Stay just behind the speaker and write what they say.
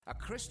A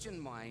Christian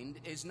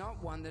mind is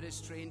not one that is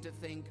trained to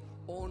think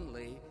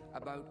only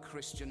about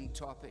Christian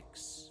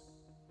topics.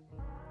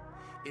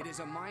 It is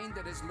a mind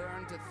that has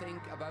learned to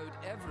think about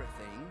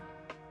everything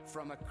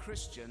from a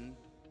Christian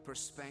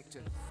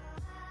perspective.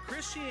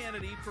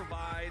 Christianity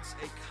provides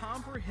a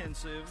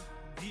comprehensive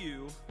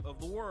view of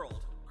the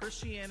world.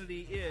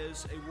 Christianity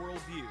is a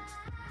worldview.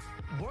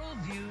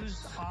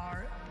 Worldviews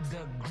are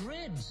the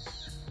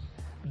grids.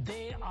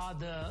 They are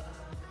the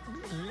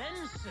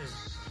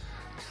lenses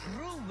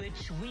through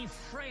which we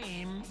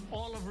frame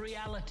all of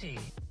reality.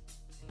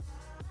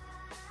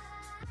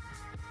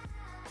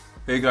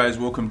 Hey guys,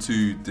 welcome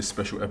to this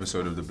special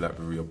episode of the Black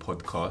Berea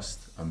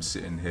podcast. I'm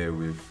sitting here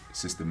with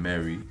Sister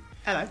Mary.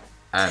 Hello.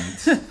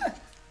 And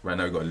right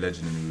now we've got a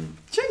legend in the room.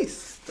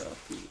 Jeez.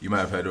 You might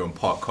have heard her on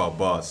Park Car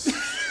Bars.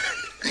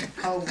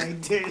 Oh my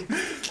dude.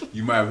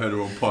 You might have heard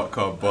her on Park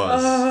Car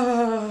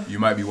Bars. You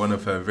might be one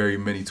of her very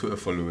many Twitter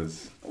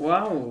followers.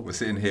 Wow. We're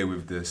sitting here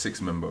with the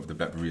sixth member of the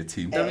Black Berea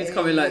team. That means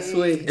coming like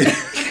sway.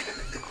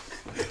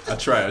 I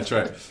try.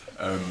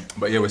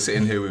 But yeah, we're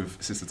sitting here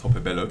with Sister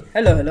Topebello.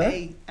 Hello.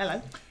 Hey,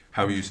 hello.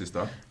 How are you,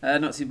 sister?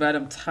 Not too bad.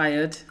 I'm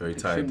tired. Very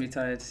tired. Extremely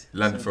tired.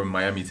 Landed from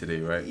Miami today,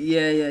 right?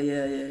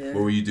 Yeah.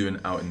 What were you doing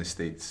out in the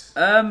States?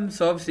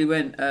 So obviously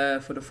went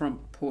for the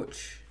Front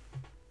Porch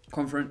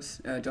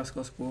conference, Just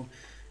Gospel,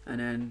 and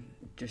then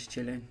just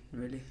chilling,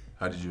 really.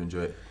 How did you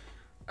enjoy it?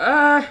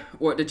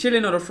 What, the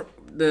chilling or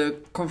the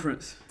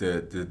conference?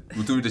 We'll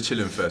do the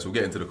chilling first. We'll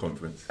get into the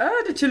conference.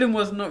 The chilling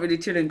was not really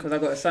chilling because I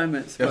got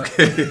assignments. But,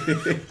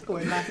 Okay.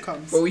 When life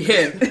comes. but we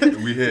here.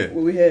 We here.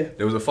 we here.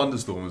 There was a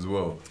thunderstorm as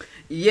well.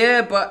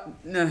 Yeah, but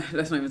no,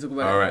 let's not even talk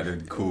about it. All right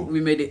then, cool. We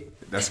made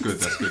it. That's good.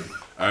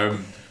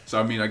 So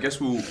I mean, I guess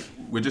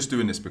we're just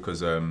doing this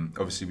because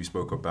obviously we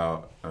spoke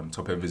about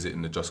Tope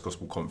visiting the Just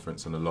Gospel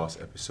conference on the last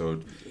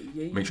episode.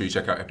 Yeah. Make sure you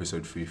check out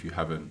episode 3 if you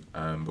haven't.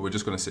 But we're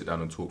just going to sit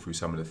down and talk through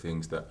some of the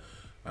things that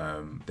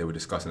they were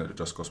discussing at the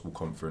Just Gospel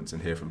conference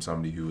and hear from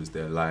somebody who was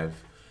there live.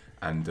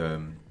 And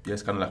yeah,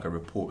 it's kind of like a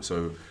report.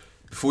 So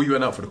before you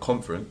went out for the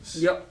conference,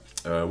 Yep.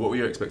 What were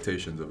your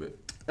expectations of it?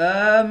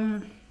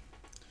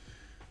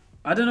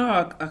 I don't know.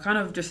 I kind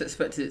of just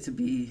expected it to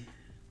be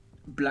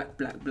black.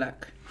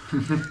 Black.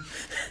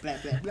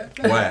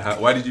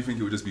 Why did you think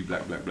it would just be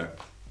black?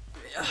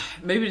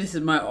 Maybe this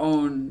is my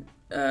own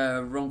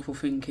wrongful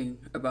thinking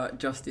about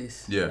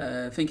justice.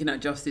 Yeah. Thinking that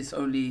justice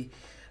only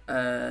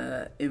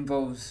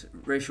involves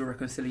racial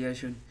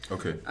reconciliation.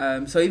 Okay.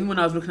 So even when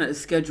I was looking at the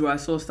schedule, I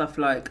saw stuff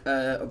like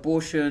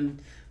abortion,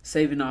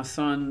 saving our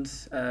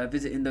sons,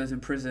 visiting those in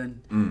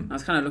prison. I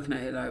was kind of looking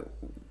at it like,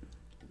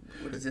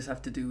 what does this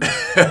have to do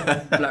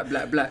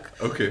with black?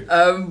 Okay.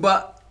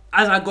 But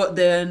as I got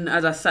there and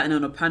as I sat in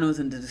on the panels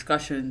and the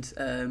discussions,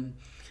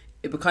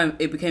 it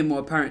became more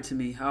apparent to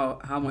me how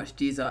much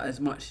these are as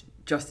much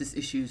justice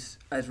issues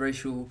as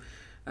racial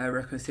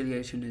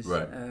reconciliation is.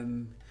 Right.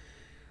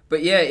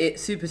 But yeah, it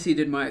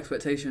superseded my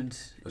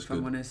expectations, That's if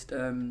I'm good. honest.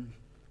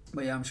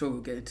 But yeah, I'm sure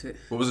we'll get into it.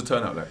 What was the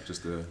turnout like?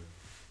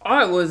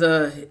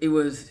 It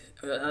was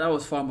that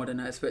was far more than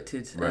I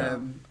expected.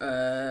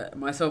 Right.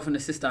 Myself and the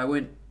sister I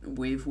went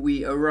with,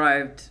 we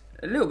arrived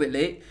a little bit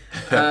late,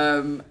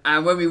 and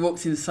when we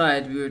walked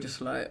inside, we were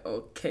just like,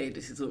 okay,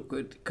 this is all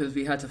good, because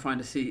we had to find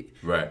a seat.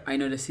 Right. I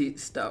know the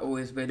seats that are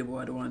always available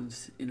are the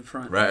ones in the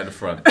front. Right at the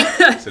front,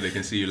 so they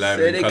can see you live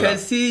So in they colour. can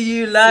see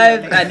you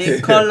live and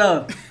in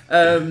colour.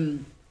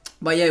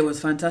 But yeah, it was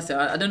fantastic.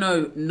 I don't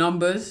know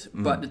numbers,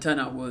 but the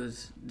turnout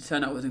was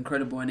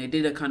incredible. And they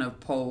did a kind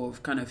of poll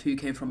of kind of who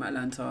came from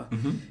Atlanta,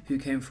 who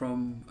came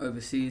from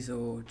overseas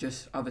or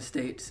just other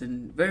states,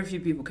 and very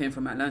few people came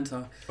from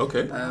Atlanta.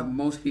 Okay.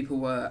 Most people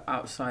were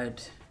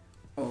outside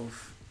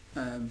of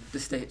the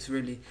states,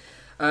 really.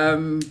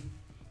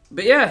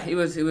 But yeah,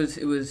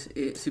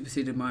 it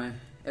superseded my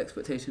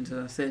expectations,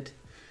 as I said.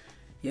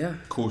 Yeah.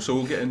 Cool. So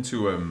we'll get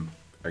into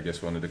I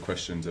guess one of the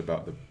questions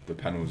about the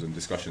panels and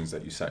discussions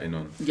that you sat in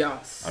on.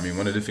 Yes. I mean,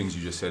 one of the things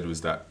you just said was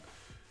that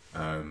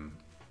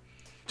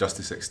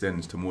justice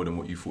extends to more than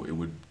what you thought it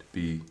would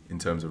be in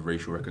terms of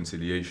racial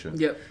reconciliation.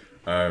 Yep.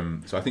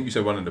 So I think you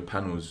said one of the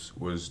panels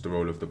was the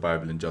role of the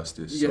Bible in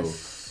justice. Yes.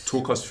 So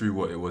talk us through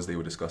what it was they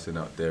were discussing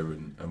out there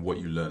and what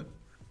you learned.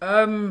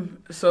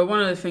 So one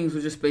of the things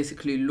was just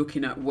basically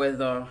looking at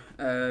whether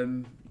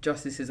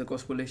justice is a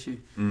gospel issue,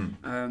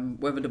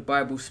 whether the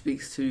Bible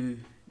speaks to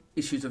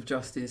issues of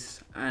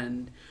justice,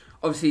 and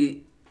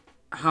obviously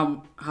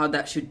how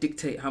that should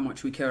dictate how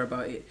much we care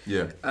about it.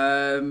 Yeah.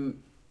 I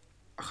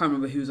can't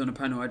remember who was on the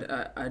panel.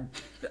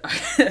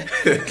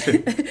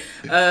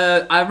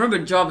 I remember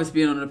Jarvis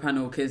being on the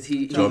panel because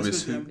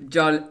Jarvis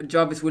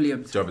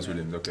Williams. Jarvis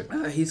Williams.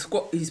 Okay. He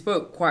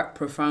spoke quite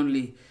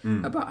profoundly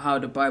about how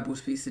the Bible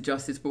speaks to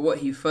justice. But what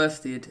he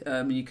first did,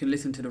 you can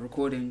listen to the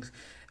recordings,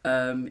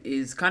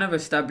 is kind of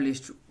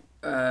established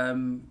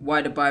why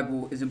the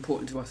Bible is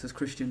important to us as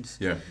Christians.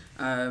 Yeah.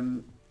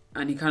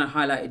 And he kind of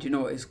highlighted,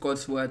 it's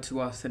God's word to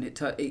us, and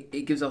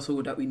it gives us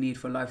all that we need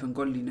for life and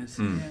godliness.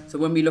 So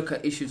when we look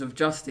at issues of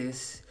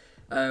justice,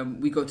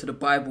 we go to the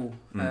Bible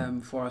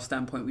for our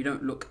standpoint. We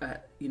don't look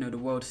at the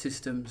world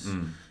systems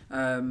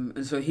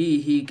And so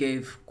he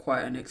gave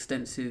quite an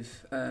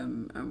extensive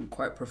and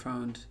quite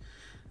profound,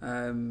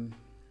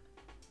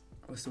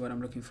 what's the word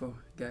I'm looking for,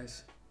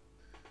 guys?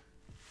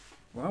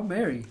 Wow,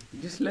 Mary,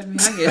 you just let me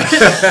hang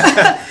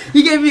it.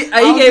 He gave me.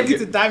 He gave it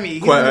to Dammy.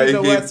 He's the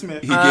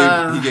wordsmith.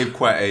 He gave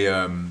quite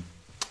a.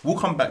 We'll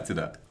come back to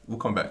that.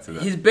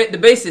 The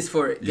basis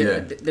for it. Yeah.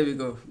 There we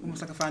go.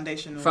 Almost like a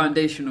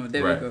foundational.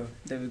 There we go.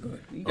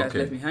 You guys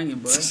left me hanging,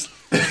 boy.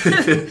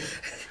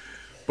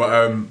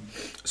 But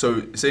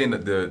so saying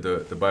that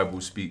the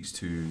Bible speaks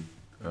to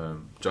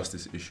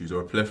justice issues or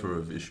a plethora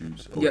of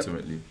issues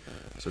ultimately. Yep.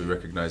 So we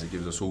recognise it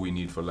gives us all we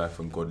need for life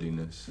and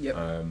godliness. Yep.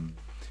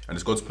 And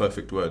it's God's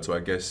perfect word, so I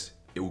guess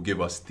it will give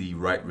us the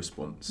right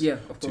response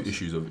to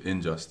issues of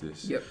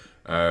injustice. Yep.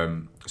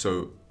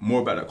 So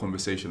more about that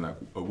conversation, like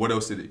what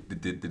else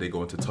did they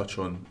go on to touch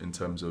on in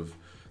terms of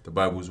the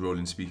Bible's role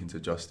in speaking to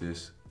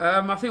justice?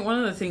 I think one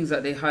of the things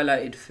that they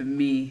highlighted for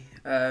me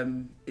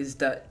is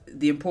that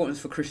the importance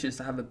for Christians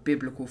to have a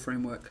biblical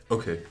framework.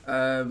 Okay.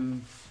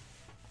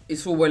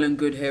 It's all well and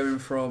good hearing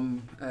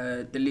from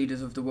the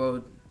leaders of the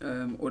world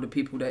or the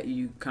people that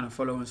you kind of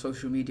follow on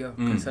social media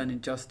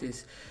concerning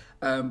justice.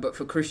 But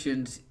for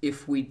Christians,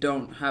 if we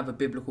don't have a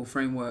biblical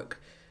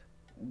framework,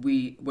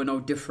 we're no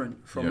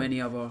different from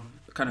any other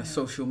kind of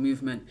social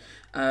movement.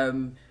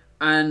 And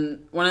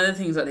one of the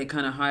things that they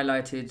kind of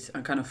highlighted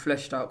and kind of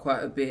fleshed out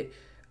quite a bit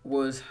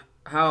was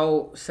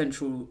how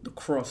central the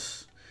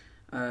cross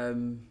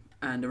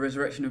and the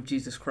resurrection of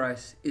Jesus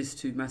Christ is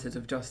to matters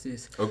of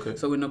justice. Okay.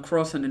 So in the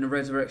cross and in the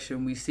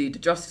resurrection, we see the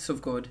justice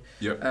of God.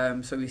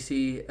 Yep. So we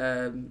see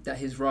that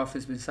his wrath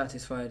has been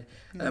satisfied,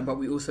 but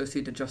we also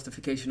see the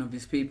justification of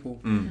his people.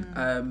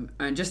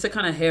 And just to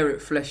kind of hear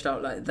it fleshed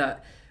out like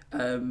that,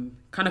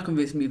 kind of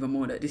convinced me even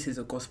more that this is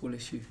a gospel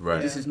issue.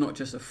 Right. This is not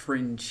just a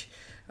fringe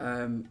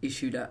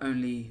issue that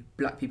only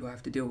black people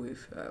have to deal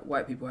with.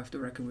 White people have to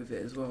reckon with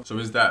it as well. So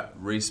is that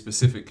race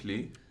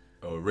specifically,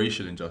 or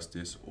racial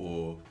injustice,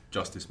 or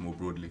justice more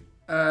broadly?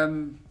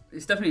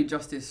 It's definitely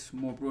justice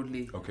more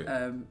broadly. Okay.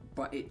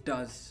 But it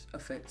does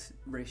affect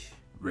racial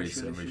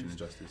Racial issues.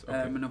 injustice.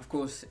 Okay. And of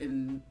course,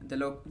 in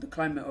the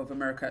climate of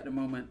America at the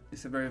moment,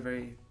 it's a very,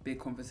 very big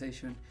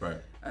conversation.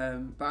 Right.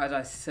 But as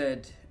I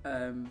said,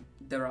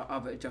 there are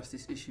other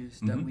justice issues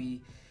that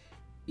we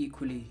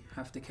equally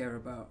have to care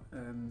about,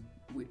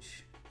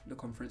 which the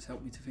conference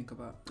helped me to think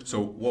about. So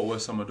what were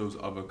some of those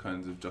other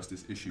kinds of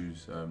justice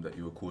issues that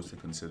you were caused to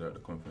consider at the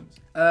conference?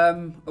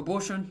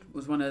 Abortion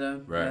was one of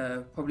them.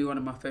 Right. Probably one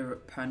of my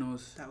favourite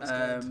panels. That was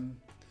good.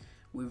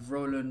 With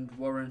Roland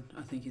Warren,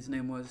 I think his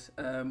name was.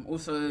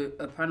 Also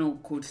a panel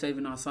called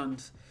Saving Our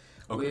Sons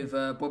with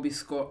Bobby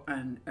Scott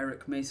and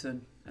Eric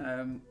Mason,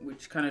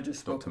 which kind of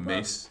just spoke Dr. about...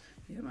 Mace.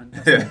 Yeah, man,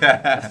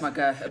 that's my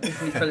guy.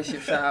 Epiphany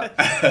Fellowship, shout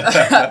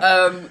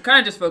out. Kind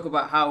of just spoke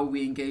about how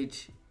we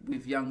engage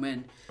with young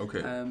men,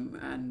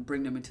 and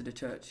bring them into the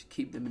church,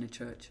 keep them in the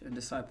church, and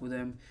disciple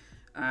them,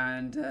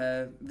 and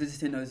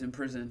visiting those in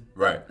prison.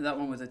 Right. That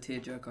one was a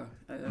tearjerker,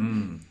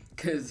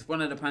 because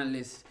one of the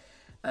panelists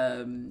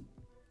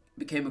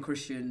became a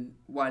Christian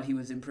while he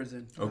was in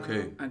prison.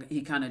 Okay. And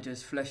he kind of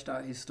just fleshed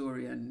out his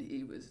story, and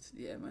he was,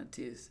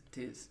 tears.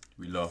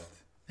 We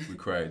laughed. We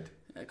cried.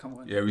 Come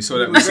on. Yeah, we saw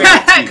that. We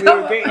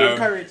were getting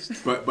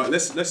encouraged. But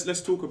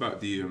let's talk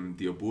about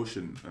the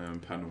abortion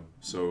panel.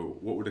 So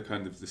what were the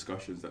kind of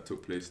discussions that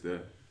took place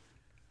there?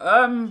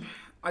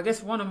 I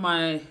guess one of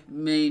my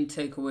main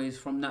takeaways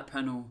from that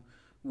panel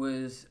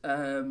was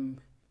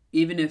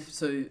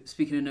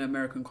speaking in an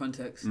American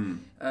context,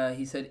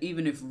 he said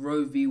even if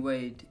Roe v.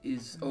 Wade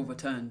is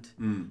overturned,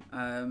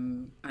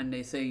 and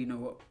they say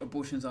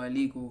abortions are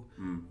illegal,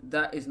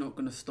 that is not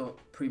going to stop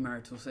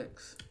premarital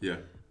sex. Yeah.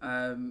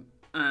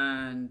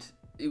 And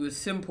it was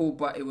simple,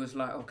 but it was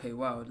like, okay,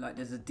 wow, like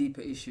there's a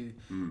deeper issue.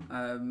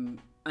 And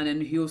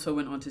then he also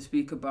went on to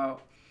speak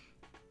about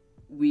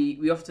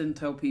we often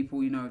tell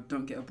people,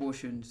 don't get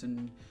abortions,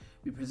 and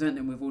we present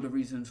them with all the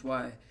reasons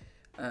why.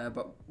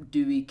 But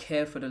do we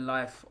care for the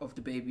life of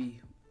the baby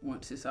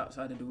once it's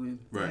outside of the womb?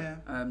 Right.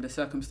 Yeah. The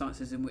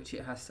circumstances in which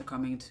it has to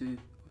come into,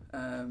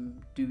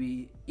 do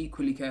we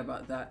equally care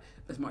about that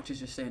as much as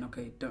just saying,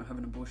 okay, don't have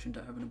an abortion.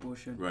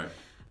 Right.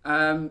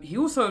 He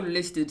also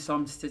listed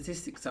some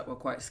statistics that were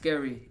quite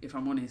scary, if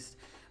I'm honest.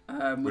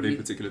 Were they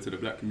particular to the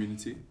black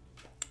community?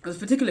 It was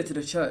particular to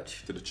the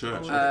church. To the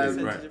church,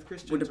 Percentage of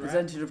Christians, with the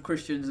percentage of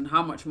Christians and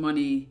how much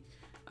money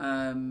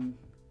the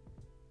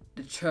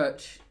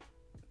church,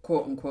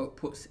 quote unquote,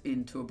 puts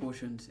into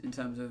abortions in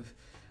terms of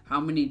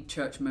how many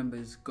church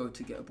members go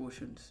to get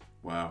abortions.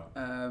 Wow.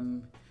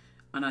 And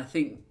I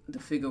think the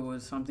figure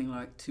was something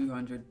like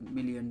 $200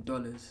 million.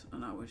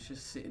 And I was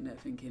just sitting there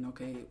thinking,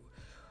 okay,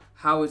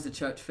 how is the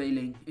church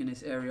failing in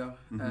this area?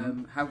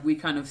 Have we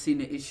kind of seen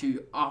the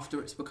issue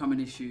after it's become an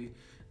issue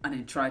and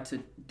then tried to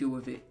deal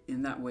with it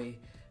in that way?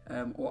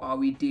 Or are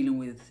we dealing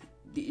with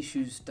the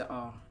issues that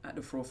are at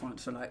the forefront,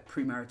 so like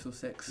premarital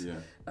sex,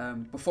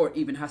 before it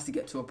even has to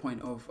get to a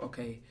point of,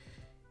 okay,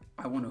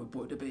 I want to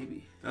abort the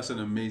baby? That's an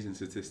amazing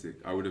statistic.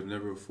 I would have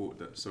never thought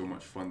that so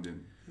much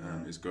funding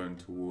is going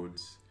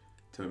towards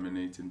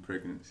terminating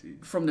pregnancy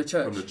from the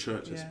church. From the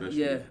church, Yeah. especially.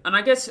 Yeah, and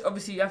I guess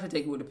obviously you have to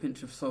take it with a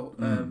pinch of salt,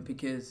 Mm.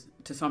 because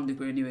to some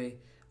degree anyway,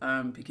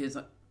 because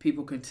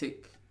people can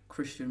tick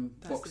Christian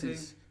That's the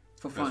boxes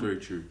for That's fun. very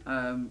true.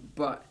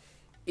 But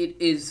it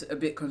is a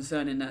bit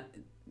concerning that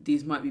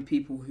these might be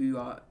people who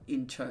are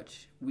in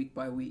church week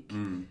by week,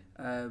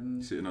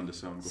 Sitting under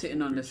sound gospel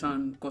sitting under preaching.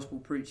 sound gospel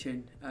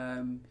preaching.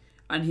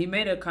 And he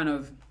made a kind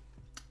of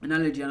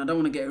analogy, and I don't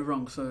want to get it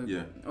wrong, so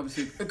Yeah.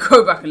 obviously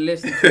go back and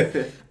listen to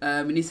it.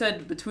 And he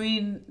said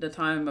between the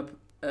time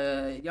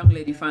a young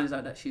lady finds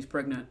out that she's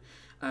pregnant,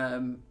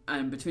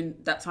 and between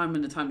that time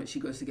and the time that she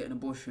goes to get an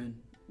abortion,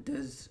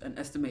 there's an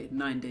estimated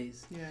 9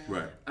 days. Yeah.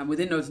 Right. And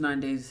within those 9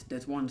 days,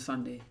 there's one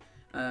Sunday.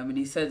 And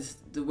he says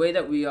the way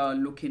that we are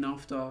looking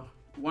after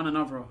one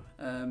another,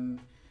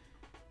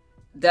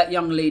 that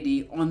young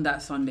lady on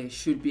that Sunday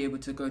should be able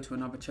to go to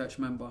another church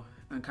member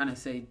and kind of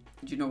say,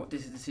 do you know what,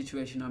 this is the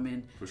situation I'm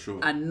in, For sure.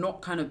 and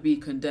not kind of be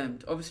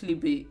condemned. Obviously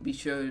be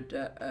showed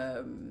that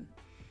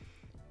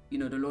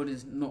the Lord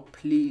is not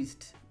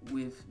pleased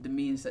with the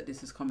means that this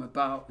has come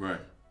about,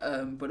 Right.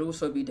 but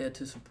also be there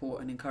to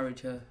support and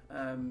encourage her.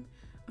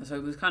 And so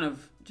it was kind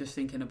of just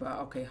thinking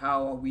about, okay,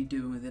 how are we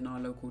doing within our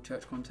local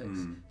church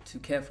context to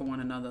care for one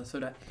another, so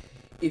that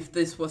if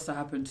this was to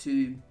happen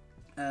to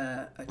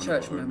a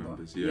church our own member,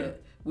 members, yeah.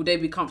 would they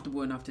be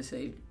comfortable enough to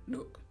say,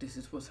 look, this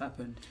is what's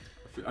happened?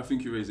 I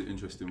think you raise an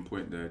interesting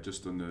point there,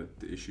 just on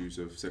the issues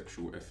of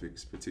sexual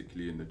ethics,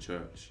 particularly in the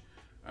church.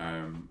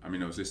 I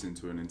mean, I was listening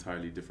to an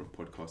entirely different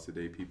podcast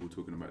today, people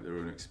talking about their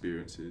own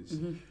experiences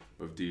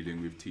of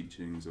dealing with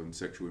teachings on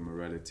sexual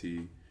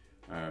immorality,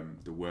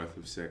 the worth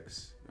of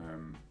sex,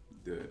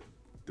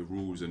 the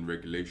rules and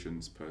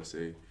regulations per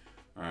se,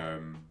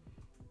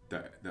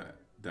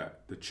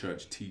 that the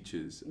church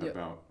teaches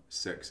about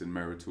sex and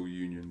marital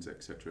unions,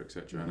 etc.,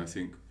 etc. And I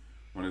think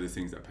one of the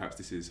things that perhaps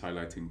this is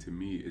highlighting to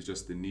me is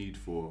just the need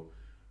for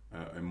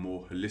a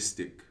more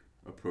holistic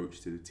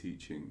approach to the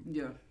teaching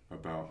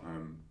about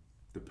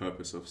the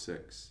purpose of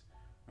sex,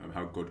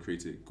 how God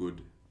created it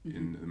good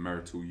in the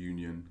marital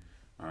union,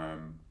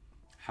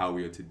 how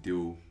we are to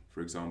deal,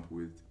 for example,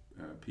 with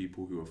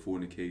people who are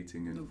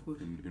fornicating and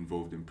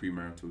involved in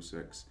premarital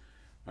sex,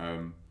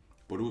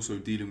 but also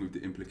dealing with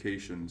the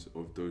implications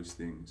of those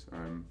things,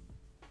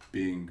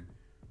 being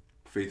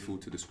faithful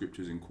to the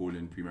scriptures in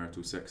calling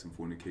premarital sex and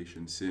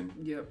fornication sin,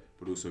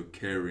 but also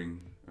caring,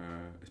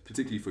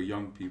 particularly for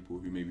young people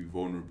who may be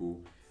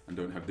vulnerable and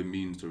don't have the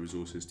means or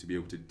resources to be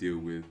able to deal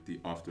with the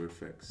after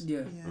effects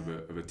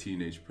of a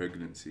teenage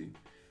pregnancy.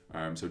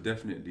 So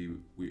definitely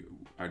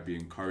I'd be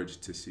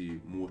encouraged to see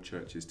more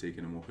churches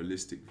taking a more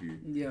holistic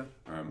view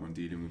on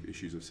dealing with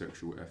issues of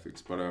sexual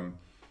ethics. But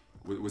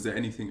was there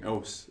anything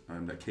else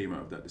that came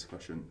out of that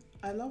discussion?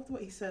 I loved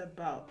what he said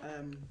about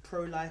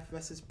pro-life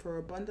versus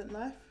pro-abundant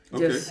life.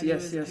 Okay.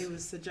 And he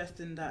was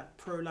suggesting that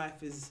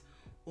pro-life is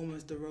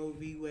almost the Roe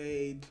v.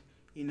 Wade,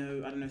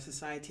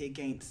 society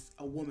against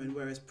a woman,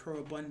 whereas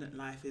pro-abundant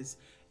life is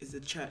the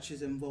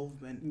church's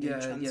involvement in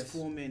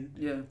transforming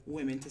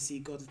women to see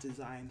God's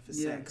design for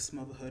sex,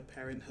 motherhood,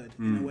 parenthood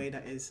in a way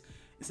that is,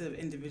 instead of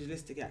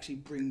individualistic, it actually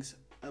brings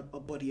a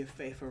body of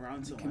faith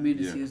around someone.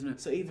 Community, isn't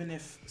it? So even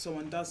if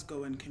someone does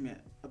go and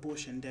commit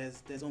abortion,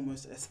 there's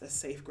almost a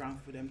safe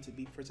ground for them to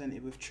be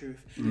presented with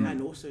truth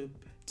and also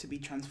to be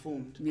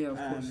transformed. Yeah, of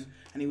course.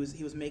 And he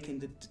was making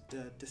the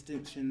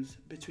distinctions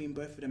between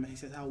both of them, and he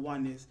says how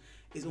one is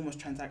almost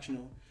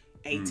transactional.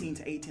 18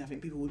 to 18, I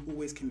think people would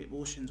always commit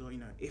abortions, or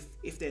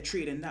if they're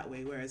treated in that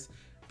way, whereas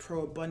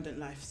pro-abundant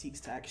life seeks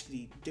to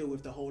actually deal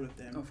with the whole of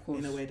them, of course,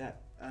 in a way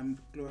that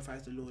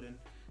glorifies the Lord and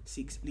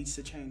leads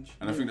to change.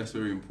 And I think that's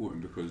very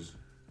important, because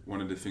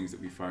one of the things that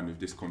we find with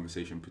this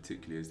conversation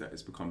particularly is that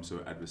it's become so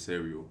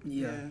adversarial.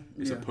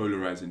 It's a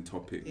polarizing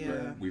topic.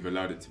 But we've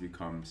allowed it to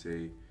become,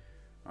 say,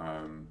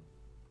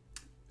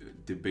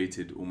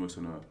 debated almost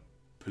on a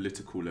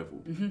political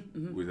level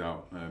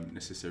without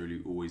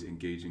necessarily always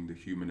engaging the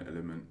human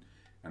element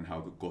and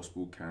how the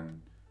gospel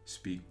can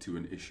speak to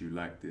an issue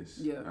like this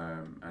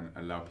and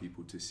allow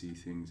people to see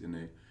things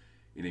in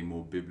a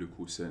more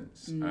biblical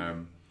sense.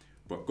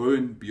 But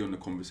going beyond the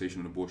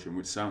conversation on abortion,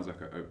 which sounds like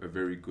a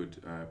very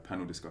good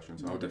panel discussion,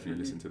 so I'll definitely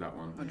listen to that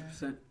one.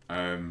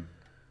 100%.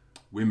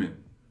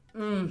 Women.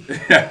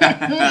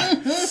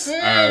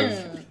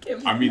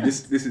 I mean,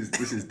 this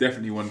is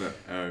definitely one that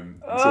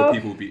I'm sure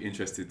people will be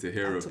interested to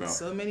hear about.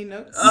 So many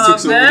notes. You took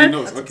so many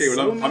notes. Okay,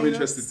 well, I'm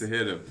interested to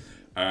hear them.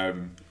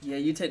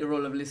 You take the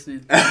role of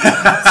listening.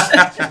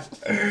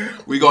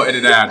 We got it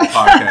in our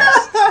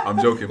podcast. I'm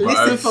joking, but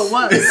listen for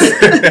once.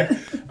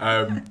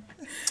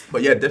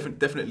 But yeah,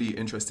 definitely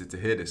interested to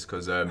hear this,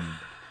 because I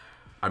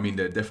mean,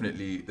 there's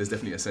definitely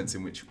a sense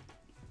in which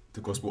the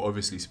gospel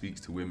obviously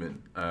speaks to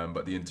women,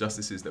 but the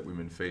injustices that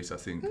women face, I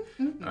think,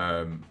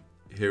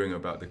 hearing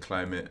about the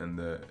climate and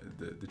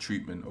the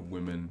treatment of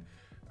women,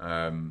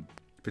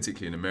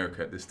 particularly in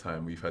America at this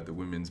time, we've had the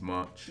Women's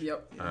March,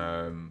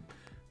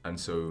 and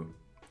so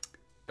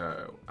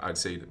I'd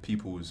say that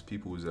people's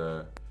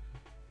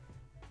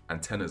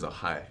antennas are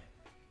high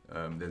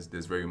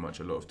there's very much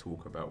a lot of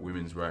talk about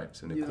women's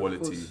rights and Yeah, of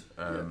equality. course.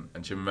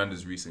 And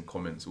Chimamanda's recent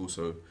comments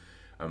also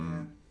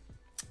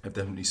have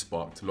definitely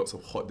sparked lots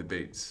of hot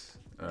debates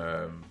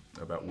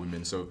about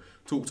women. So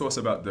talk to us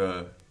about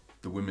the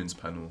women's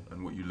panel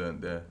and what you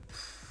learned there.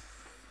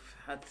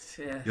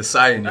 You're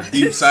sighing, you're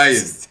deep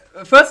sighing.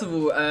 First of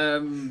all,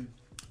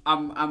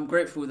 I'm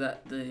grateful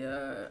that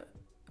the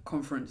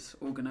conference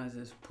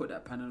organisers put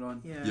that panel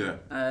on. Yeah.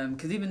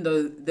 Because even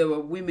though there were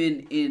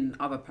women in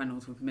other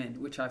panels with men,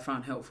 which I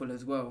found helpful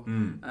as well,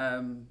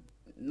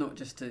 not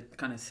just to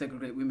kind of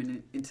segregate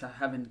women into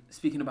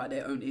speaking about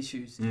their own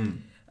issues.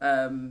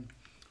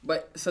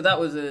 But so that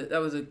was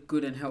a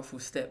good and helpful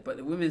step. But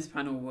the women's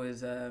panel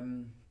was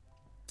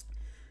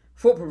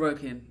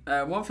thought-provoking.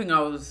 One thing I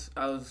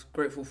was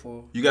grateful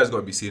for. You guys got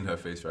to be seeing her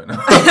face right now.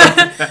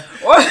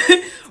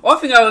 One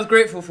thing I was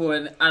grateful for,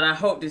 and I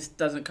hope this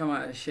doesn't come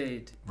out as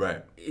shade,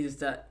 Right. is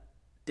that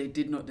they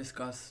did not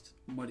discuss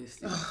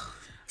modesty.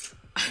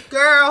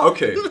 Girl.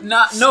 Okay.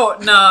 No.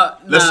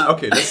 Let's.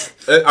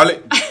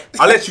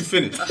 I'll let you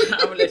finish. I'm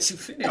gonna let you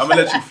finish. I'm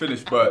gonna let you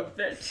finish, but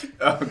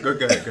go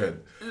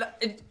ahead.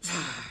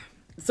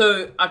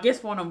 So I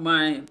guess one of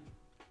my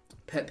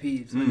pet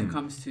peeves when it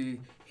comes to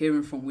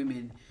hearing from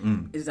women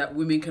is that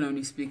women can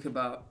only speak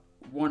about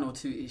one or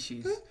two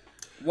issues.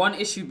 One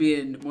issue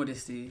being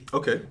modesty.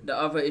 Okay. The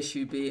other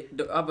issue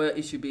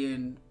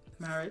being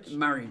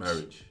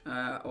marriage.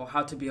 Or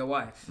how to be a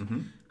wife.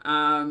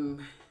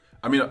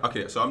 I mean,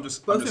 okay, so I'm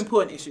just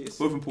important issues.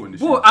 Both important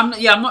issues. Well,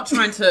 I'm not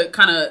trying to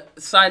kind of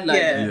sideline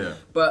it, Yeah.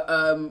 but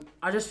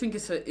I just think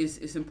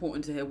it's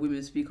important to hear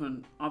women speak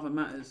on other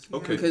matters.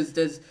 Okay. Because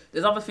there's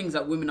other things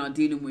that women are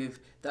dealing with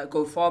that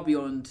go far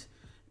beyond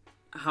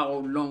how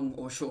long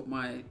or short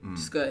my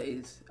skirt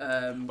is.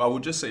 But I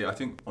would just say, I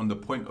think on the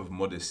point of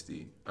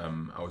modesty,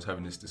 I was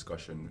having this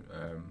discussion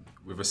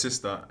with a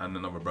sister and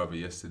another brother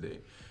yesterday.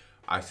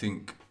 I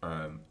think,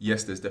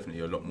 yes, there's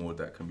definitely a lot more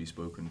that can be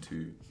spoken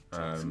to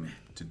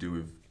do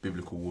with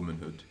biblical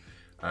womanhood.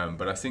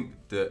 But I think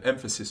the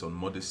emphasis on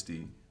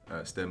modesty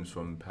stems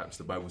from perhaps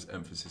the Bible's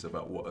emphasis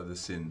about what are the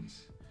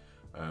sins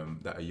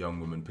that a young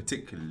woman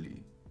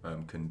particularly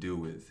can deal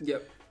with,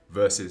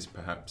 versus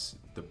perhaps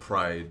the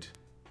pride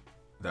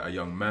that a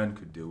young man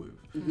could deal with.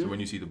 So when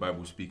you see the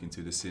Bible speaking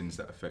to the sins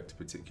that affect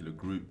particular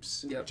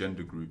groups,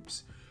 gender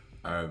groups,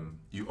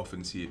 you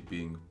often see it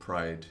being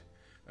pride,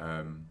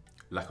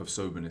 lack of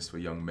soberness for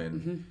young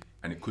men,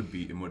 and it could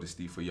be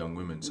immodesty for young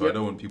women. So I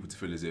don't want people to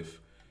feel as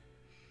if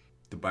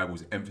the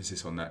Bible's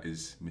emphasis on that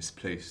is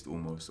misplaced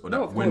almost, or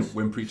that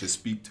when preachers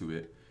speak to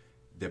it,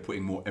 they're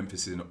putting more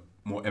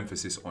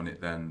emphasis on it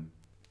than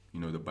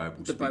the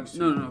Bible speaks to.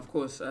 No, of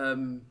course.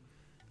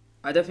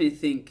 I definitely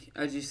think,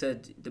 as you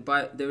said, the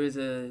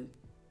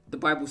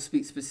Bible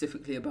speaks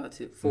specifically about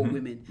it for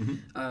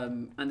women,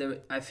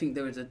 and I think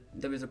there is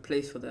a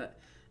place for that.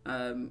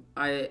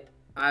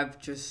 I've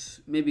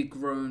just maybe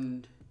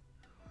grown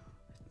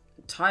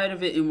tired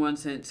of it in one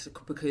sense,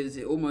 because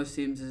it almost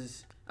seems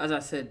as I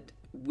said,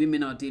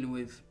 women are dealing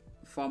with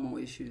far more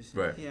issues,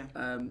 right?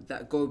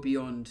 That go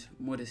beyond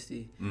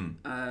modesty.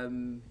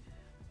 And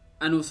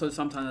also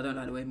sometimes I don't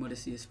like the way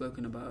modesty is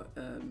spoken about.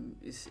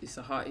 It's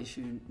a heart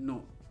issue,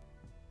 not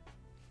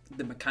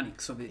the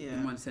mechanics of it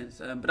in one sense.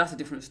 But that's a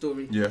different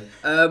story. Yeah.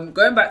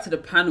 Going back to the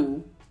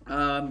panel,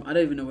 I don't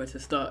even know where to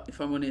start, if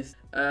I'm honest.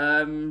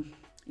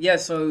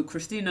 So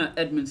Christina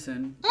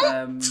Edmondson,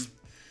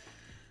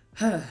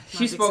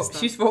 she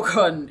spoke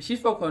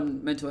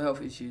on mental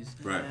health issues,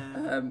 right?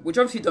 Which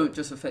obviously don't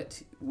just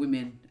affect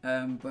women,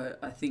 but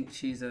I think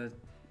she's a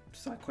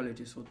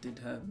psychologist or did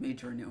her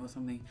major in it or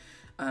something.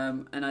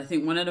 And I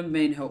think one of the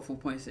main helpful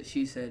points that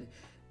she said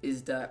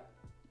is that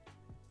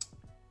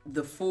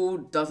the fall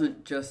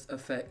doesn't just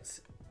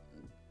affect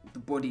the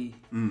body,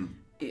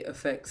 it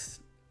affects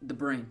the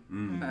brain.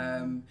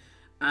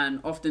 And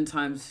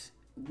oftentimes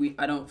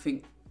I don't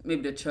think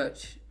maybe the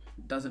church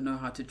doesn't know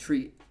how to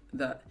treat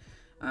that.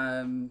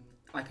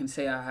 I can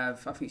say I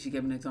think she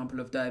gave an example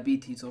of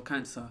diabetes or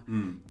cancer.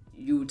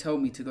 You would tell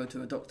me to go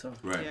to a doctor,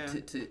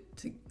 right?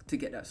 To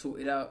get that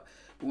sorted out.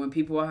 But when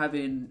people are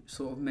having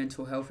sort of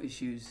mental health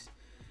issues,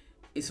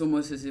 it's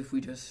almost as if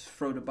we just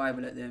throw the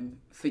Bible at them,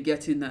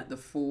 forgetting that the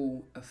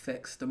fall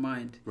affects the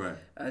mind, right,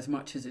 as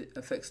much as it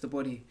affects the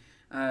body.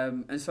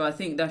 And so I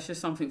think that's just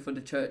something for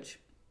the church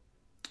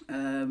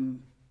to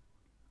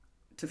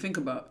think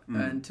about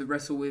and to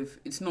wrestle with.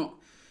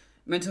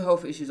 Mental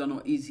health issues are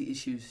not easy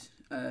issues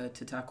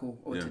to tackle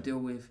or to deal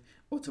with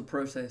or to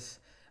process.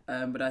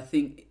 But I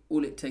think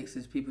all it takes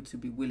is people to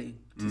be willing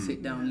to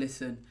sit down,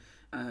 listen,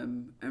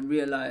 and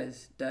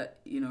realise that,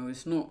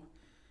 it's not,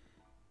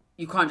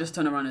 you can't just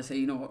turn around and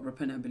say,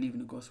 repent and believe in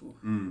the gospel.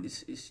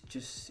 It's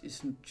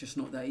just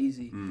not that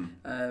easy.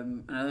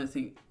 And I don't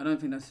think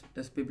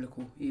that's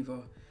biblical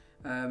either.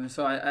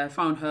 So I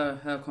found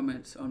her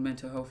comments on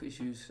mental health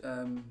issues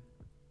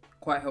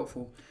quite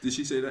helpful. Did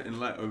she say that in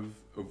light of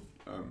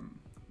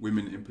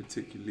women in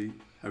particularly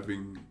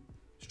having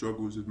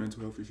struggles with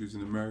mental health issues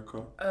in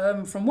America?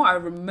 From what I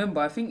remember,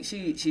 I think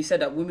she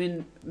said that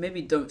women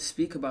maybe don't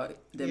speak about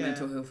their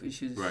mental health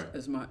issues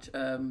as much.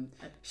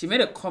 She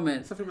made a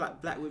comment. Something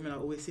like black women are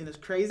always seen as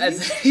crazy.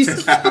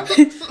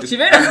 She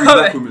made a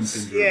comment.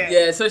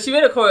 So she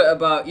made a comment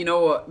about, you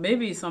know what,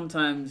 maybe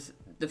sometimes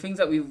the things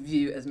that we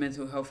view as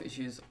mental health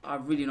issues are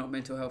really not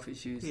mental health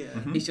issues. Yeah.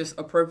 Mm-hmm. It's just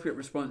appropriate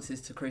responses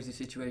to crazy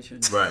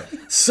situations. Right.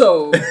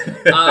 So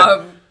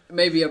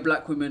maybe a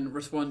black woman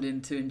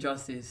responding to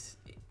injustice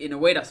in a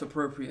way that's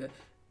appropriate,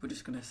 we're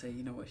just going to say,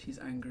 you know what, she's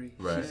angry.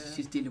 Right.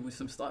 She's dealing with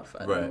some stuff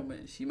at the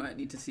moment. She might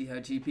need to see her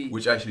GP.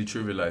 Which actually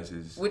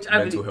trivializes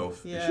mental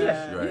health issues.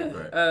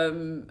 Right.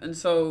 And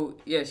so,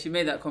 she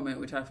made that comment,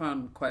 which I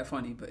found quite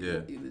funny, but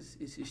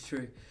it's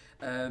true.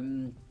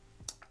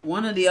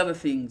 One of the other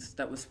things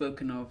that was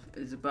spoken of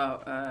is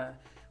about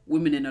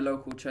women in a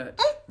local church.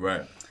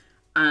 Right.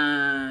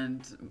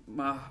 And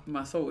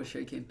my soul was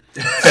shaking.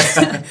 Is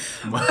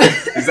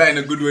that in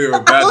a good way or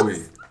a bad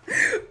way?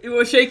 It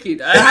was shaking.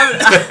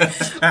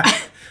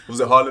 Was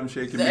it Harlem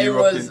shaking? It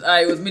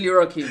was Millie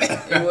rocking.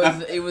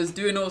 It was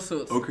doing all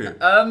sorts. Okay.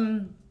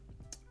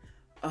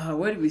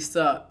 Where do we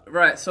start?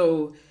 Right.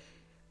 So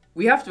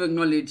we have to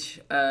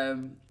acknowledge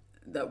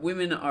that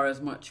women are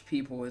as much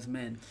people as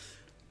men.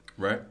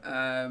 Right.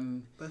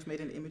 Both made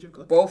in the image of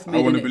God. I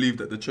want to believe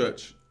that the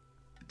church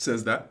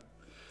says that.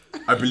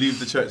 I believe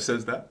the church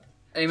says that.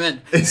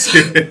 Amen.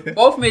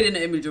 Both made in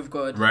the image of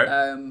God.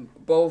 Right.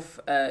 Both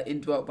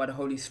indwelt by the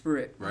Holy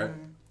Spirit. Right.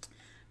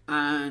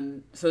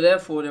 And so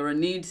therefore there are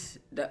needs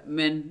that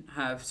men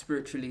have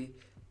spiritually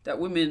that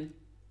women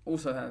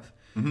also have.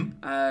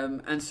 Mm-hmm.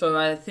 And so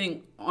I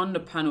think on the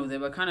panel they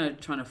were kind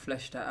of trying to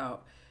flesh that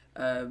out.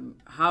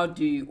 How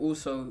do you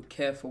also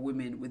care for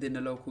women within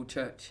the local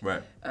church?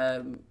 Right.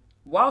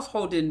 Whilst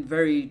holding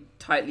very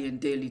tightly and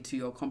dearly to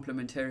your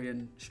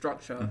complementarian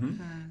structure,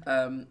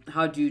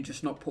 how do you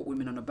just not put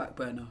women on a back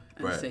burner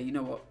and say, you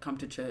know what, come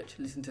to church,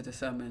 listen to the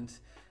sermons,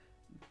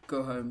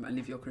 go home and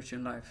live your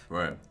Christian life?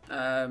 Right.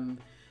 I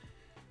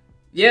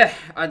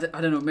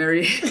don't know,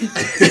 Mary.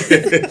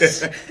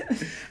 Just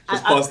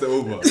pass it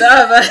over.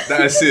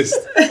 That assist.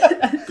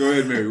 Go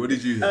ahead, Mary. What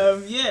did you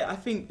hear? I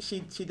think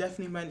she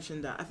definitely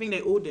mentioned that. I think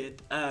they all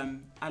did.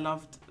 I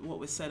loved what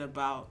was said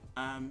about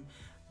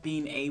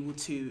being able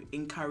to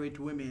encourage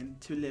women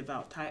to live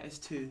out Titus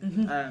 2.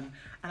 Mm-hmm. And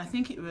I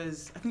think it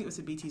was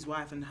Sabiti's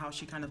wife and how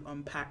she kind of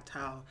unpacked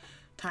how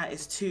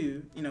Titus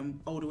 2,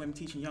 older women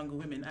teaching younger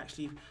women,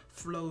 actually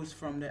flows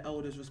from the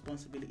elders'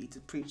 responsibility to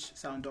preach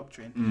sound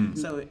doctrine. Mm-hmm.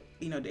 So,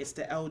 it's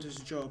the elders'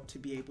 job to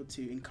be able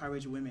to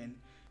encourage women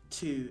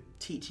to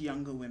teach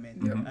younger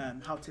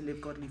women how to live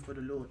godly for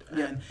the Lord.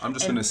 Yeah. I'm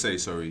just going to say,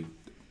 sorry,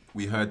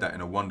 we heard that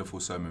in a wonderful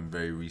sermon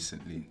very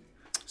recently.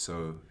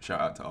 So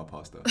shout out to our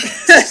pastor.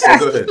 So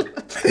go ahead.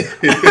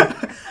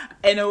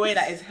 In a way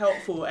that is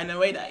helpful, in a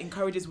way that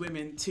encourages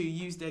women to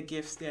use their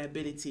gifts, their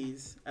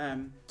abilities,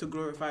 to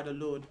glorify the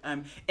Lord.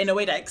 In a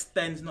way that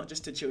extends not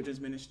just to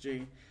children's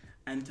ministry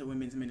and to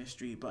women's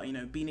ministry, but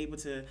being able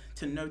to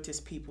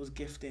notice people's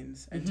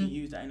giftings and to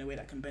use that in a way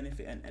that can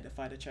benefit and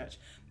edify the church.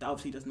 That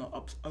obviously does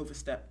not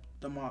overstep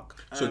the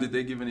mark. So did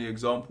they give any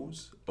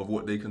examples of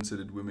what they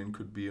considered women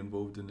could be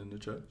involved in the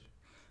church?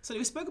 So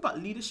we spoke about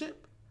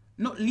leadership.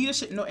 Not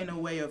in a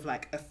way of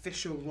like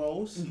official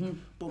roles,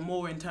 but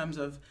more in terms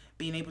of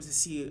being able to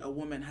see a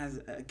woman has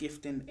a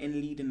gift in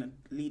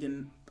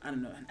leading, I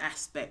don't know, an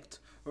aspect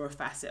or a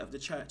facet of the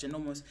church, and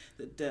almost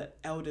the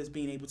elders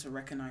being able to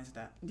recognize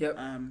that. Yep.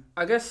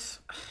 I guess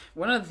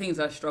one of the things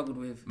I struggled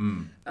with,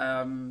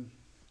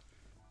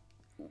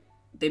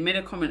 they made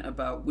a comment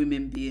about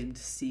women being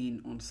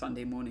seen on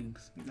Sunday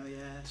mornings. Oh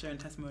yeah, sharing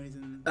testimonies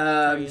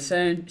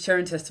and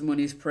sharing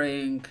testimonies,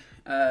 praying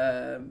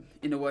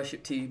in a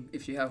worship team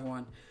if you have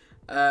one,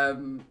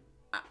 and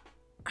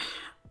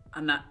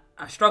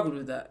I struggled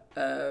with that.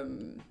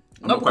 I'm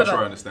not quite sure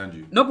I understand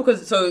you. Not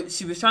because so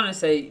she was trying to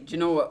say, do you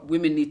know what?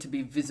 Women need to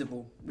be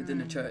visible within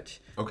the church.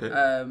 Okay.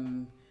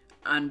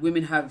 And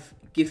women have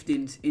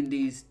giftings in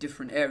these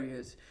different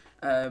areas,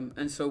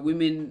 and so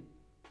women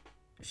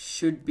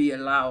should be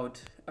allowed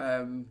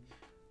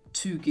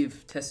to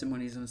give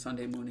testimonies on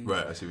Sunday mornings.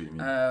 Right, I see what you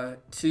mean.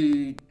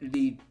 To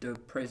lead the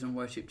praise and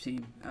worship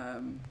team.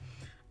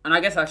 And I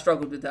guess I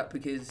struggled with that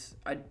because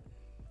I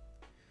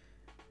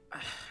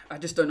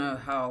just don't know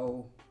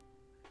how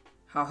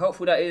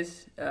helpful that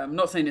is. I'm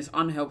not saying it's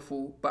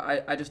unhelpful, but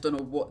I just don't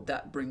know what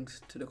that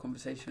brings to the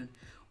conversation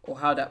or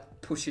how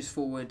that pushes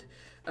forward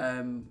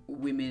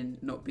women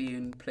not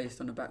being placed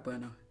on the back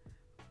burner.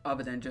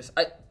 Other than just,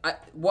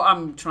 what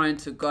I'm trying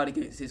to guard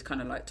against is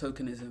kind of like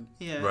tokenism.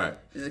 Yeah. Right.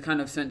 There's a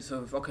kind of sense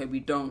of, okay, we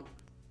don't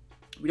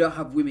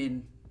have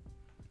women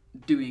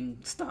doing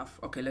stuff.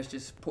 Okay, let's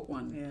just put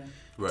one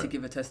to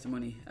give a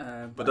testimony.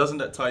 But doesn't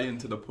that tie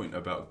into the point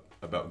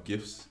about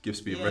gifts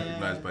being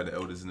recognized by the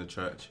elders in the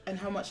church, and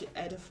how much it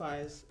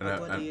edifies the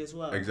body as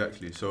well?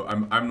 Exactly. So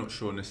I'm not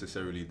sure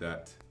necessarily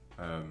that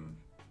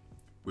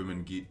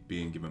women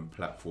being given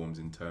platforms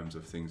in terms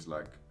of things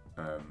like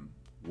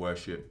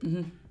worship.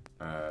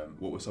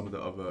 What were some of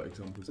the other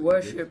examples? That you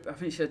gave? Worship. I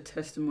think she had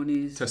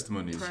testimonies.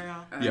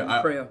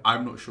 Prayer. Prayer.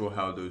 I'm not sure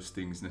how those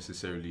things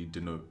necessarily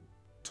denote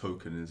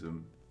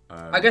tokenism.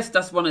 I guess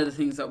that's one of the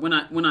things that when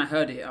I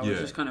heard it, I was Yeah.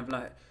 just kind of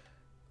like,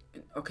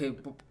 okay,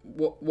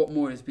 what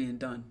more is being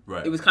done?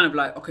 Right. It was kind of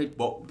like, okay,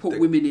 But put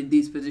women in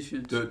these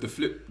positions. The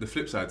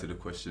flip side to the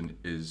question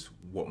is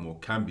what more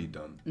can be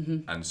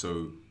done, and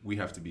so we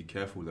have to be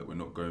careful that we're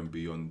not going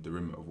beyond the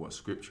remit of what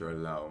Scripture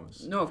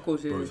allows, No, of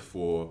course, yeah. both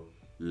for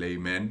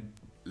laymen,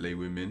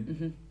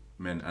 laywomen,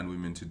 men and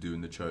women to do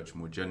in the church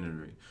more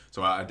generally.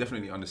 So I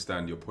definitely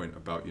understand your point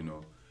about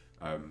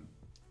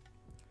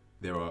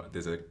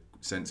there's a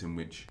sense in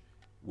which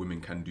women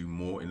can do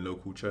more in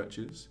local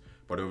churches,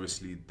 but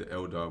obviously the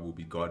elder will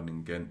be guarding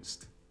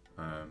against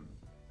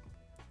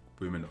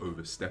women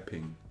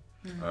overstepping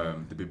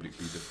the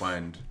biblically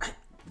defined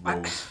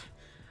roles.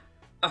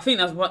 I think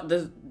that's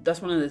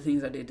one of the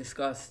things that they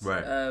discussed.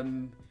 Right.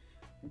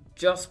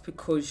 Just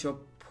because you're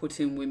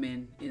putting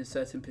women in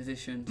certain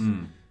positions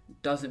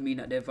doesn't mean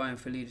that they're vying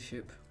for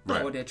leadership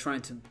Right. or they're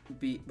trying to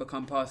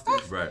become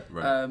pastors. Right.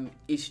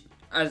 It's,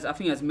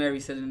 as Mary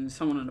said and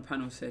someone on the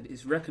panel said,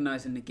 is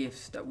recognizing the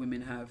gifts that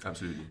women have.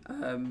 Absolutely.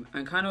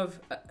 And kind of,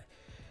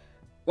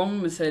 one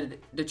woman said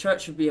the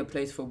church should be a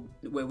place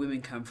where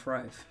women can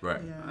thrive.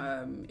 Right.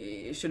 Yeah.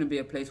 It shouldn't be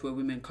a place where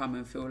women come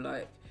and feel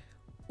like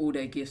all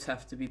their gifts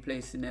have to be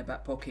placed in their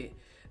back pocket,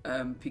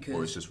 because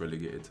Or it's just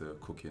relegated to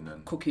cooking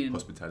and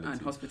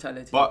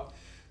hospitality. But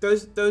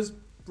Those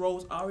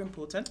roles are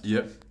important.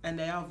 yeah, And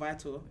they are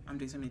vital. I'm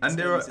doing something. and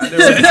there are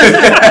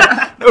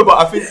no, but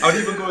I think I'd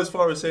even go as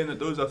far as saying that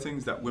those are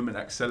things that women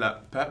excel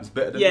at, perhaps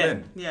better than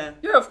men. Yeah.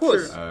 Yeah, of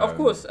course, True. of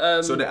course.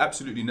 So they're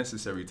absolutely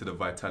necessary to the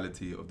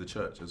vitality of the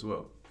church as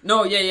well.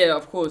 No, yeah,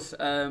 of course.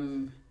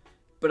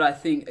 But I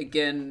think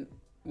again,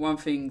 one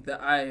thing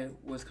that I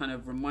was kind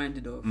of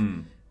reminded of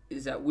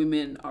is that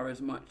women are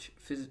as much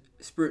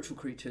spiritual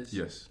creatures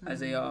Yes, as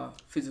they are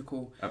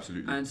physical.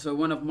 absolutely. And so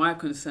one of my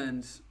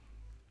concerns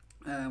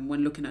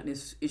when looking at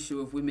this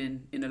issue of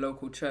women in a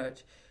local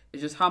church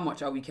is just how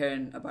much are we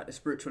caring about the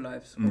spiritual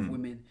lives of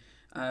women?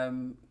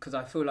 Because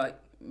I feel like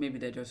maybe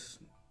they're just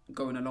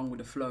going along with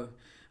the flow.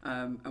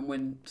 And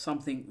when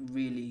something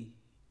really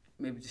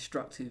maybe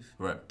destructive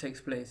Right. takes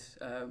place,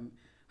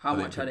 how Are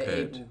they much are they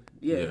prepared? able?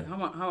 Yeah, Yeah.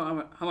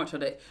 How much are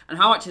they? And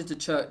how much is the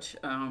church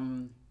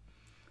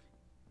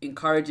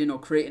encouraging or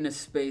creating a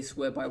space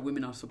whereby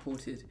women are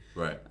supported?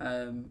 Right.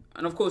 And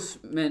of course,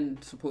 men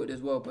supported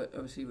as well, but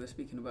obviously we're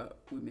speaking about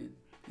women.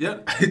 Yeah.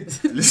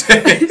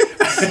 Listen,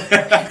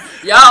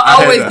 Yeah, I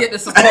hear always that. get the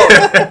support.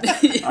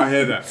 I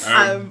hear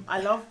that.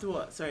 I loved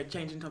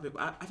changing topic,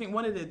 but I think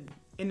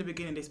in the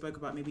beginning they spoke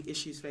about maybe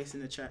issues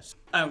facing the church.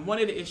 One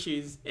of the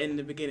issues in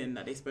the beginning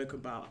that they spoke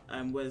about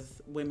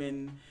was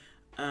women,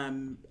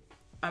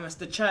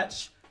 the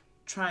church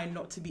trying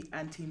not to be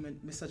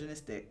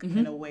anti-misogynistic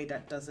in a way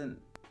that doesn't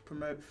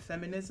promote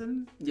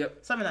feminism. Yep,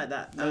 Something like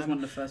that. that was one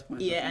of the first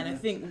points. Yeah, and I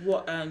think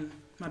what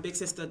my big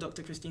sister,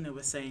 Dr. Christina,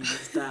 was saying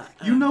is that...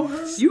 You know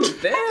her? You were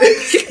there.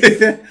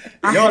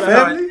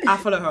 I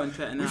follow her on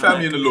Twitter now. We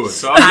family in the Lord,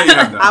 so I'll let you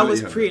have that. I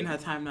was pre in her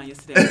timeline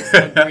yesterday. I was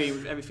agreeing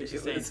with everything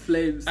she's saying. It's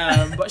flames.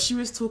 But she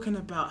was talking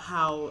about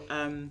how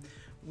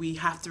we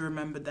have to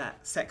remember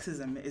that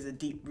sexism is a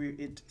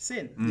deep-rooted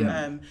sin.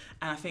 Yeah. And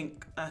I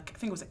think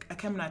it was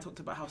Akem and I talked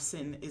about how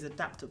sin is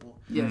adaptable.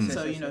 Yes,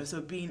 So yes.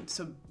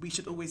 so we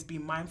should always be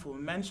mindful.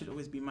 Men should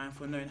always be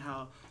mindful, knowing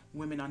how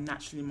women are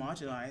naturally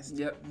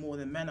marginalised more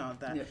than men are.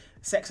 That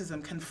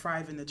sexism can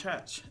thrive in the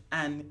church,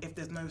 and if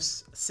there's no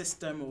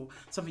system or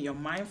something you're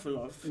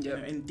mindful of,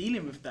 in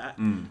dealing with that,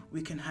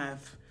 we can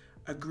have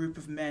a group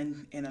of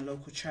men in a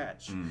local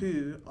church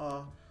who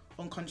are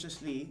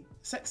unconsciously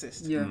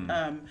sexist.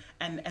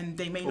 And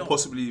they may Or not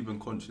possibly even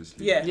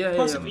consciously. possibly. of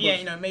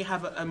course. May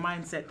have a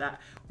mindset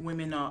that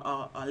women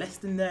are less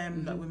than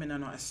them, that women are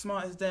not as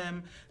smart as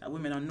them, that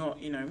women are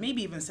not,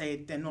 maybe even say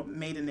they're not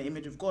made in the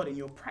image of God in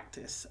your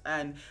practice.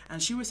 And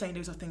she was saying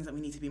those are things that we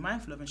need to be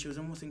mindful of, and she was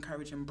almost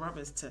encouraging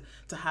brothers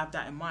to have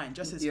that in mind,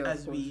 just as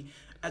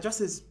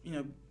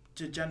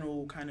the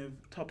general kind of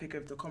topic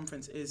of the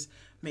conference is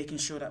making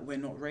sure that we're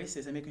not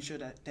racist and making sure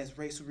that there's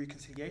racial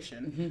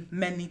reconciliation.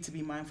 Men need to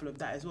be mindful of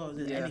that as well.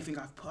 Is there anything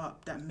I've put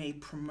up that may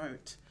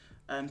promote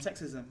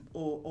sexism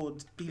or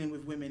dealing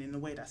with women in a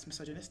way that's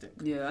misogynistic?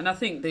 Yeah, and I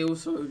think they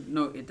also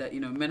noted that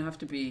men have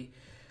to be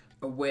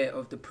aware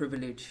of the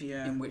privilege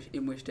in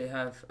which they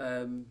have.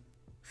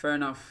 Fair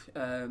enough,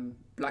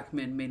 black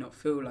men may not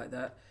feel like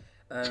that.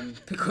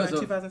 Because of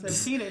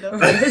 2017,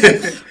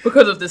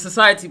 because of the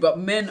society, but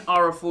men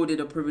are afforded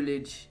a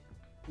privilege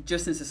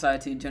just in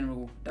society in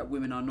general that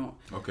women are not.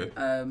 Okay.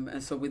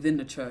 And so within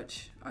the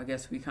church, I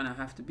guess we kind of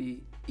have to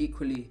be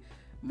equally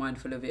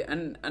mindful of it.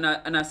 And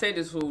I say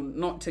this all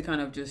not to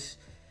kind of just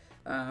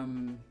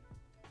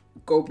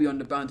go beyond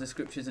the bounds of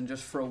scriptures and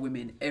just throw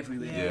women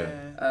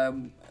everywhere.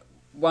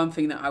 One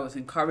thing that I was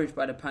encouraged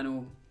by the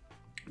panel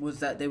was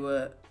that they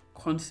were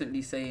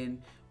constantly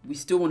saying, we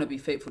still want to be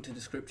faithful to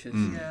the scriptures.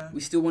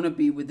 We still want to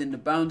be within the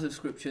bounds of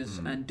scriptures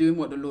and doing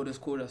what the Lord has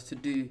called us to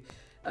do.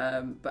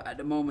 But at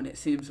the moment, it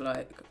seems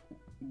like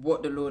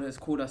what the Lord has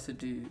called us to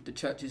do, the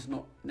church is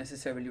not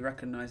necessarily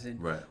recognizing,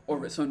 Right.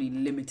 or it's only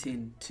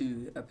limiting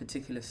to a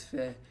particular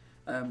sphere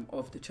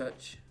of the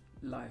church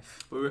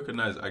life. But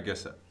recognize, I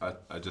guess,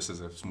 I just as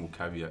a small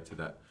caveat to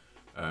that,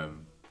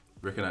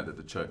 recognize that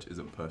the church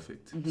isn't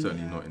perfect,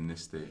 certainly not in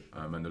this state.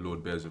 And the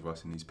Lord bears with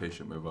us and He's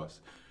patient with us.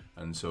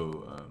 And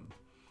so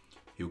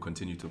He'll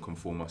continue to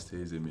conform us to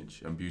His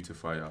image and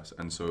beautify us.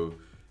 And so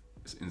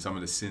in some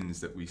of the sins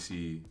that we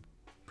see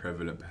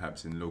prevalent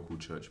perhaps in local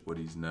church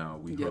bodies now,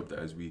 we hope that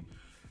as we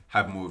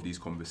have more of these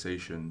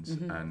conversations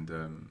and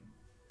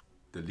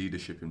the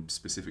leadership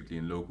specifically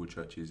in local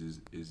churches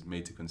is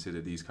made to consider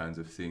these kinds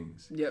of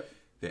things,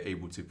 they're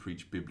able to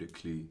preach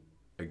biblically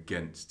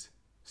against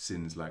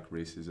sins like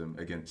racism,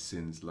 against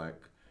sins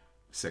like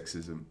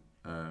sexism,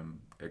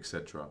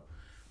 etc.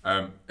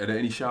 Are there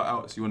any shout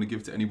outs you want to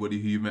give to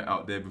anybody who you met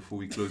out there before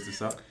we close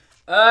this up?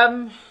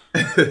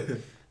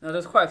 No,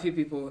 there's quite a few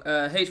people.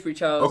 HB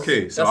Charles.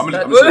 Okay, so I'm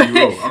gonna let you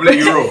roll. I'm gonna let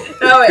you roll.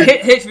 No,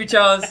 HB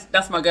Charles,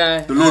 that's my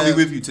guy. The Lord be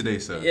with you today,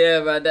 sir. Yeah,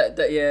 but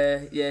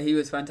he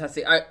was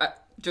fantastic. I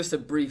just a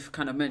brief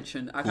kind of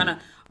mention. I kind of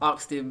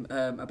asked him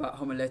about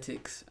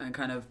homiletics and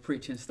kind of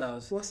preaching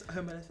styles. What's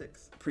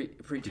homiletics?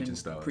 Preaching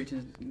styles. Sorry,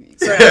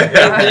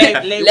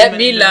 let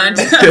me land.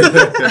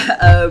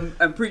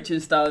 And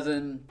preaching styles,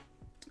 and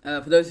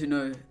for those who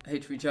know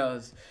HB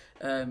Charles,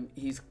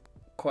 he's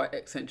quite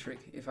eccentric,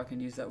 if I can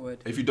use that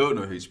word. If you don't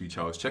know HB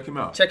Charles, check him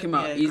out. Check him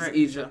out. Yeah,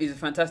 he's a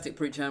fantastic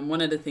preacher, and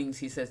one of the things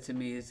he says to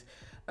me is,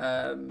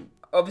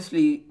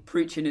 obviously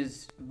preaching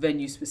is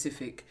venue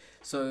specific.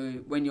 So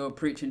when you're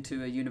preaching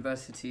to a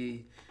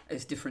university,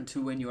 it's different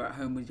to when you're at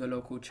home with your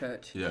local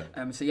church. Yeah.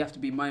 So you have to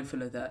be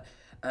mindful of that.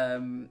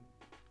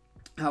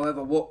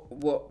 However,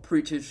 what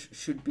preachers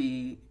should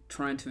be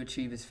trying to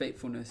achieve is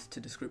faithfulness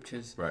to the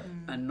scriptures, Right.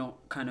 and not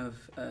kind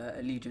of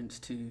allegiance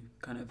to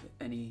kind of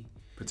any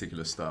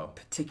Particular style.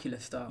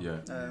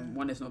 Yeah. Yeah.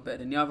 One is not better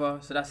than the other.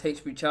 So that's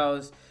HB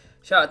Charles.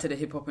 Shout out to the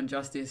Hip Hop and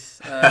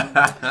Justice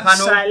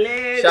panel.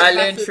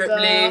 Shailene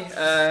Tripley,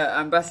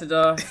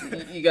 ambassador.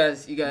 You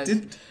guys.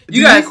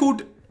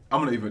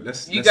 I'm not even.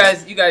 You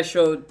guys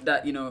showed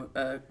that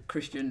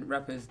Christian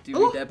rappers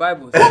do read their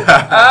Bibles.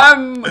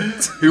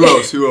 Who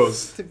else?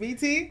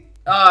 Tabiti?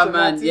 Oh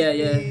man, yeah.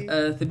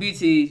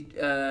 Tabiti,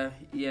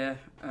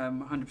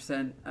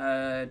 100%.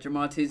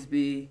 Jamar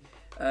Tisby,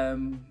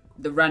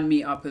 the Ran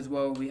meetup as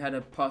well. We had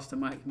a Pastor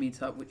Mike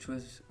meetup, which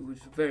was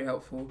very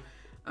helpful.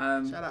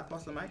 Shout out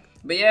Pastor Mike.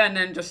 But yeah, and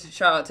then just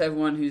shout out to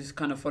everyone who's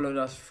kind of followed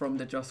us from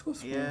the Just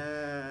Gospel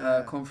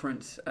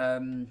conference.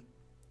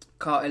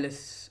 Carl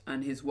Ellis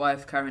and his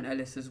wife Karen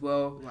Ellis as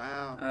well.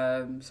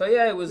 Wow. So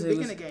yeah, it was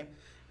in the game.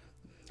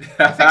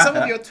 I think some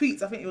of your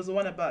tweets, it was the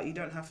one about you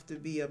don't have to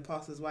be a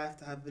pastor's wife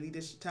to have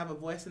leadership, to have a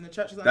voice in the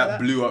church or something that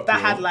blew up.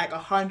 That had like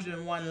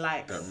 101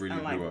 likes. That really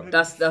blew up.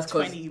 That's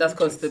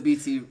because the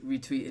BT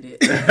retweeted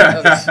it.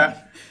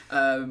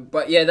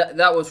 But yeah,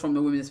 that was from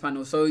the women's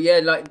panel. So yeah,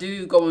 like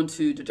do go on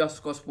to the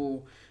Just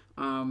Gospel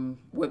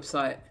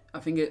website. I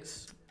think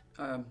it's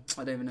I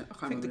don't even know.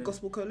 I think the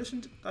Gospel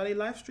Coalition, are they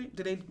live stream?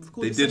 Did they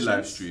record? They did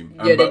live stream.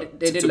 Yeah, they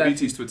did. To live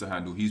BT's Twitter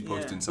handle, he's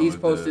posting some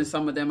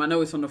of them. I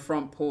know it's on the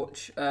Front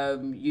Porch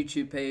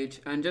YouTube page,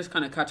 and just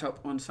kind of catch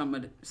up on some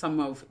of,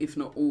 if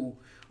not all,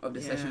 of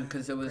the session,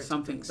 because there was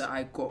something that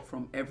I got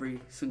from every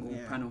single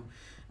panel.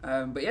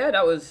 But yeah,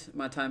 that was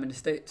my time in the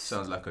States.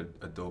 Sounds like a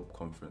dope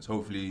conference.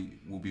 Hopefully,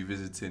 we'll be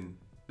visiting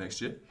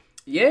next year.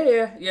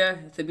 Yeah.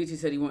 The BT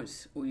said he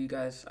wants all you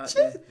guys out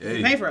there.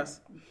 Hey. Pay for us.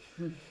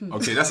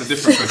 Okay, that's a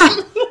different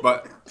question.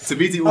 But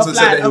Tabiti also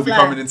said that he'll be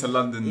coming into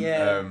London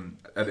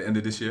at the end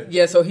of this year.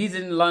 Yeah, so he's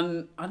in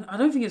London. I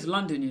don't think it's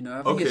London,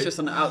 I think it's just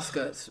on the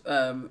outskirts.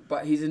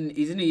 But he's in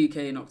the UK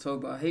in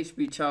October.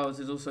 HB Charles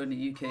is also in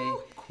the UK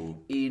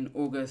in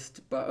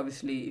August. But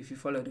obviously, if you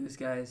follow those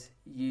guys,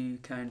 you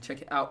can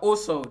check it out.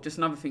 Also, just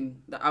another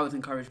thing that I was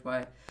encouraged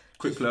by.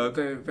 Quick plug.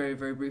 Very, very,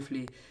 very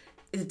briefly,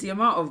 is the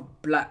amount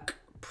of black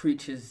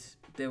preachers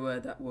there were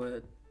that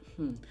were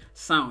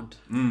sound.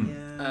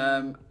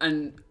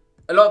 And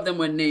a lot of them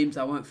were names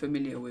I weren't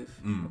familiar with,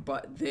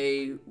 but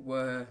they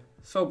were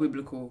so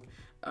biblical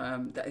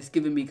that it's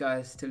given me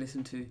guys to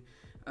listen to,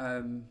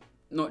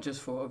 not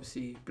just for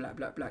obviously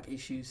black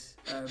issues,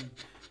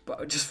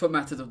 but just for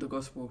matters of the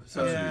gospel.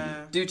 So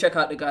do check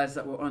out the guys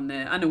that were on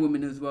there, and the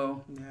women as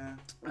well.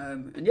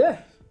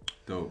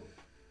 Dope.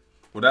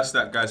 Well, that's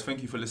that, guys.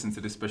 Thank you for listening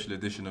to this special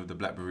edition of the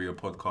Black Berea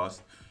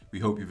podcast. We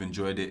hope you've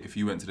enjoyed it. If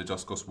you went to the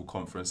Just Gospel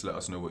conference, let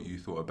us know what you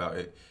thought about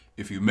it.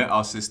 If you met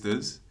our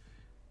sisters,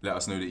 let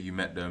us know that you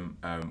met them.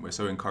 We're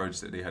so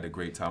encouraged that they had a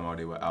great time while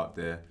they were out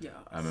there.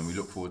 And we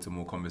look forward to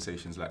more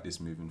conversations like this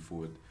moving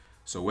forward.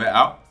 So we're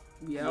out.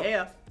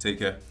 Yeah. Take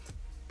care.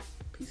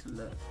 Peace and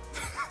love.